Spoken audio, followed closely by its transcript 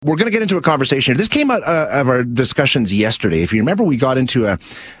We're going to get into a conversation. This came out of our discussions yesterday. If you remember, we got into a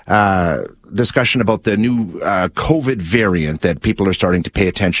discussion about the new COVID variant that people are starting to pay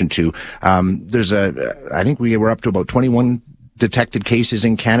attention to. I think we were up to about 21 detected cases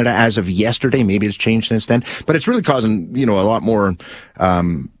in Canada as of yesterday. Maybe it's changed since then, but it's really causing, a lot more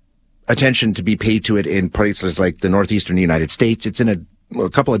attention to be paid to it in places like the northeastern United States. It's in a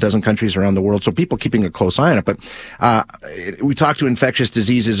couple of dozen countries around the world, so people keeping a close eye on it. But we talked to infectious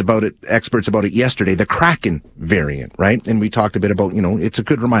diseases experts about it yesterday, the Kraken variant, right? And we talked a bit about, it's a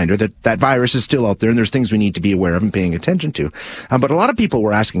good reminder that that virus is still out there and there's things we need to be aware of and paying attention to. But a lot of people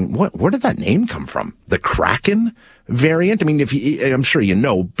were asking, where did that name come from? The Kraken variant? I mean, I'm sure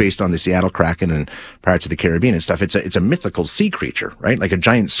based on the Seattle Kraken and Pirates of the Caribbean and stuff, it's a mythical sea creature, right? Like a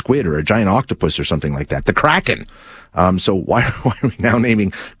giant squid or a giant octopus or something like that. The Kraken. So why are we now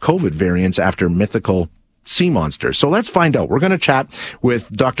naming COVID variants after mythical sea monsters? So let's find out. We're going to chat with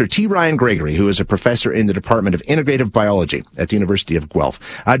Dr. T. Ryan Gregory, who is a professor in the Department of Integrative Biology at the University of Guelph.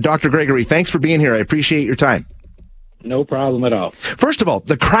 Dr. Gregory, thanks for being here. I appreciate your time. No problem at all. First of all,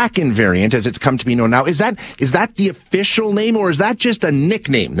 the Kraken variant, as it's come to be known now, is that the official name, or is that just a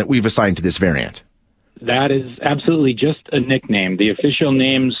nickname that we've assigned to this variant? That is absolutely just a nickname. The official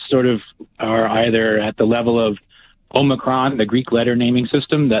names sort of are either at the level of Omicron, the Greek letter naming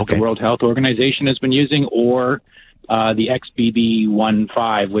system that the World Health Organization has been using, or the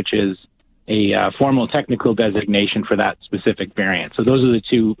XBB.1.5, which is a formal technical designation for that specific variant. So those are the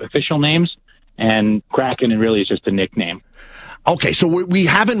two official names, and Kraken really is just a nickname. Okay, so we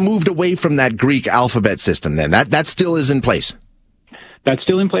haven't moved away from that Greek alphabet system then. That still is in place. That's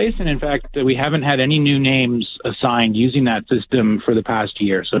still in place, and in fact, we haven't had any new names assigned using that system for the past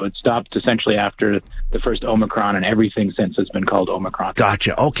year. So it stopped essentially after the first Omicron, and everything since has been called Omicron.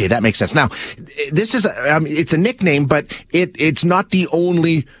 Gotcha. Okay, that makes sense. Now, this is it's a nickname, but it's not the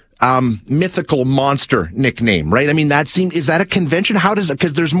only mythical monster nickname, right? I mean, is that a convention? How does it?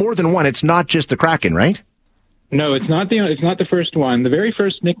 Because there's more than one. It's not just the Kraken, right? No, it's not the first one. The very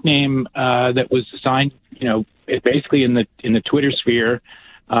first nickname that was assigned, it basically in the Twitter sphere,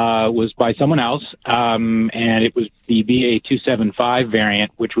 was by someone else, and it was the BA.275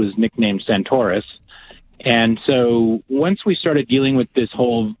 variant, which was nicknamed Centaurus. And so once we started dealing with this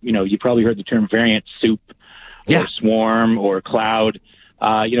whole, you probably heard the term variant soup, or swarm, or cloud.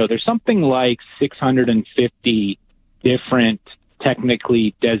 There's something like 650 different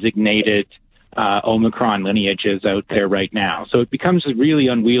technically designated Omicron lineages out there right now. So it becomes really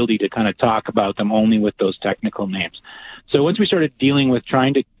unwieldy to kind of talk about them only with those technical names. So once we started dealing with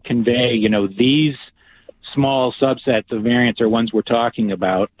trying to convey, these small subsets of variants are ones we're talking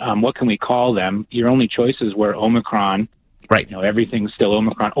about, what can we call them? Your only choices were Omicron, right? Everything's still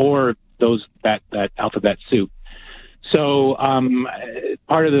Omicron, or that alphabet soup. So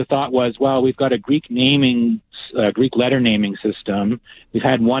part of the thought was, well, we've got a Greek letter naming system. We've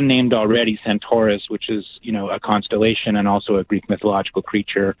had one named already, Centaurus, which is, a constellation and also a Greek mythological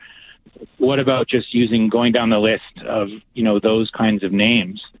creature. What about just going down the list of, those kinds of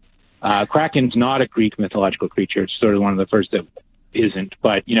names? Kraken's not a Greek mythological creature. It's sort of one of the first that isn't,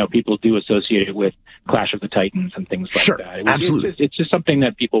 but, people do associate it with Clash of the Titans and things like that. Absolutely. It's just something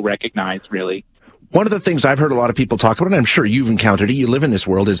that people recognize, really. One of the things I've heard a lot of people talk about, and I'm sure you've encountered it, you live in this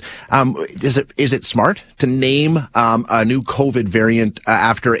world, is it smart to name a new COVID variant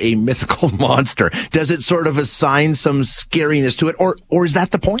after a mythical monster? Does it sort of assign some scariness to it, or is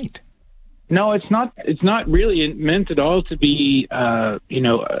that the point? No, it's not. It's not really meant at all to be,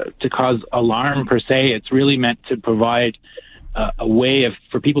 to cause alarm per se. It's really meant to provide a way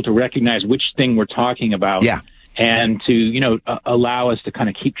for people to recognize which thing we're talking about. Yeah. And to, allow us to kind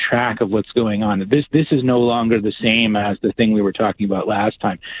of keep track of what's going on. This is no longer the same as the thing we were talking about last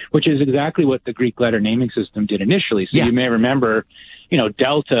time, which is exactly what the Greek letter naming system did initially. So you may remember,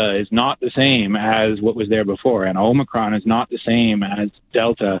 Delta is not the same as what was there before, and Omicron is not the same as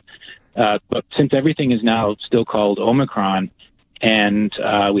Delta. But since everything is now still called Omicron, and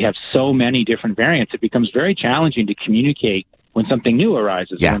we have so many different variants, it becomes very challenging to communicate when something new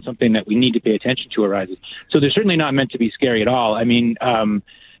arises, when something that we need to pay attention to arises. So they're certainly not meant to be scary at all. I mean,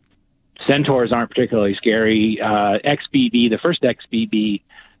 centaurs aren't particularly scary. XBB, the first XBB,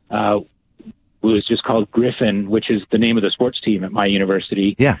 was just called Griffin, which is the name of the sports team at my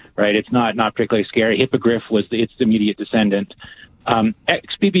university. Yeah. Right? It's not particularly scary. Hippogriff was its immediate descendant.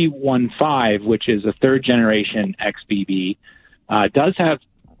 XBB.1.5, which is a third generation XBB, does have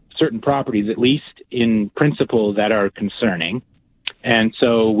certain properties, at least in principle, that are concerning. And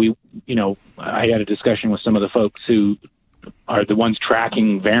so I had a discussion with some of the folks who are the ones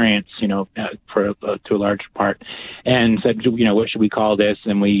tracking variants, to a large part, and said, what should we call this?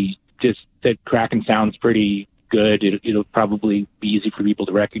 And we just said Kraken sounds pretty good. It'll probably be easy for people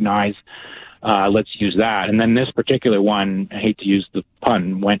to recognize. Let's use that. And then this particular one, I hate to use the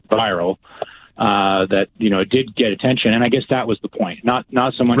pun, went viral. That it did get attention, and I guess that was the point. Not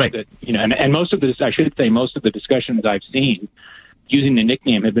so much right. that and most of this, I should say, most of the discussions I've seen using the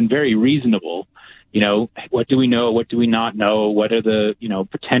nickname have been very reasonable. What do we know? What do we not know? What are the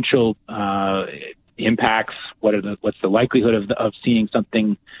potential impacts? What's the likelihood of seeing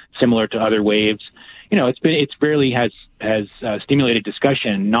something similar to other waves? It's really has stimulated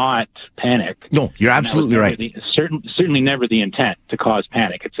discussion, not panic. No, you're absolutely right. Certainly never the intent to cause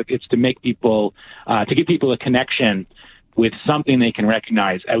panic. It's to make people, to give people a connection with something they can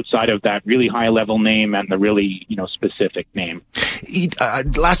recognize outside of that really high level name and the really, specific name.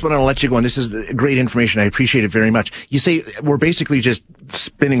 Last one, I'll let you go. And this is great information. I appreciate it very much. You say we're basically just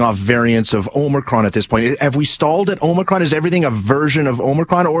spinning off variants of Omicron at this point. Have we stalled at Omicron? Is everything a version of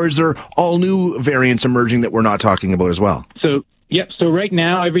Omicron, or is there all new variants emerging that we're not talking about as well? So right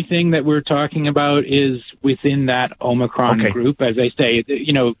now, everything that we're talking about is within that Omicron group. As I say,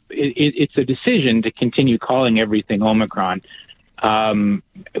 it's a decision to continue calling everything Omicron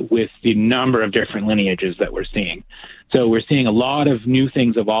with the number of different lineages that we're seeing. So we're seeing a lot of new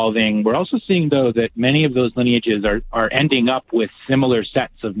things evolving. We're also seeing, though, that many of those lineages are ending up with similar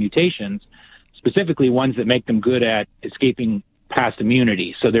sets of mutations, specifically ones that make them good at escaping past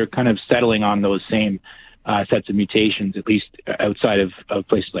immunity. So they're kind of settling on those same sets of mutations, at least outside of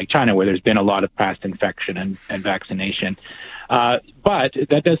places like China, where there's been a lot of past infection and vaccination. But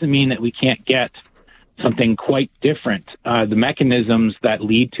that doesn't mean that we can't get something quite different. The mechanisms that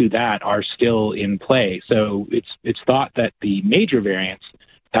lead to that are still in play. So it's thought that the major variants,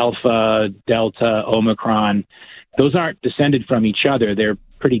 Alpha, Delta, Omicron, those aren't descended from each other. They're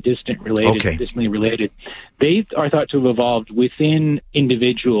pretty distantly related. They are thought to have evolved within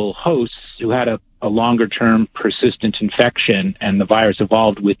individual hosts who had a longer-term persistent infection, and the virus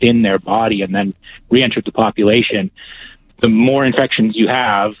evolved within their body and then re-entered the population. The more infections you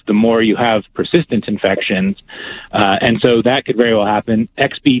have, the more you have persistent infections. And so that could very well happen.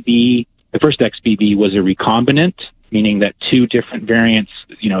 XBB, the first XBB was a recombinant, meaning that two different variants,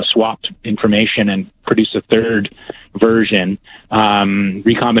 swapped information and produced a third version.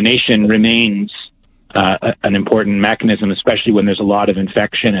 Recombination remains an important mechanism, especially when there's a lot of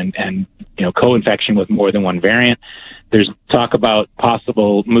infection and co-infection with more than one variant. There's talk about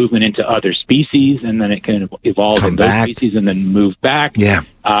possible movement into other species, and then it can evolve in those species and then move back. Yeah.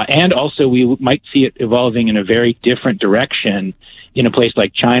 And also we might see it evolving in a very different direction in a place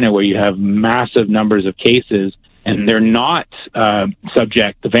like China, where you have massive numbers of cases, and they're not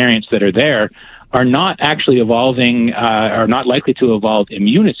the variants that are there are not actually evolving, are not likely to evolve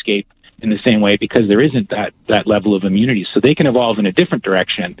immune escape in the same way, because there isn't that level of immunity. So they can evolve in a different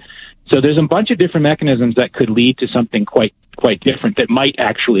direction. So there's a bunch of different mechanisms that could lead to something quite different that might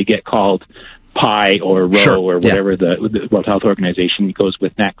actually get called Pi or Rho or whatever the World Health Organization goes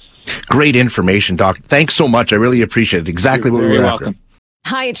with next. Great information, Doc. Thanks so much. I really appreciate it. Exactly what we were after.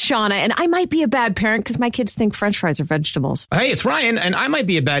 Hi, it's Shauna, and I might be a bad parent because my kids think French fries are vegetables. Hey, it's Ryan, and I might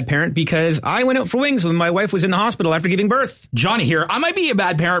be a bad parent because I went out for wings when my wife was in the hospital after giving birth. Johnny here. I might be a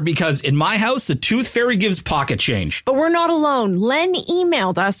bad parent because in my house, the tooth fairy gives pocket change. But we're not alone. Len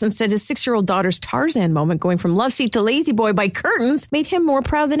emailed us and said his 6-year-old daughter's Tarzan moment going from love seat to lazy boy by curtains made him more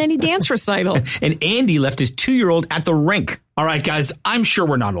proud than any dance recital. And Andy left his 2-year-old at the rink. All right, guys, I'm sure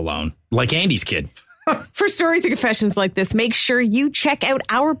we're not alone. Like Andy's kid. For stories and confessions like this, make sure you check out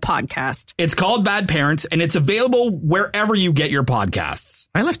our podcast. It's called Bad Parents, and it's available wherever you get your podcasts.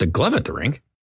 I left a glove at the rink.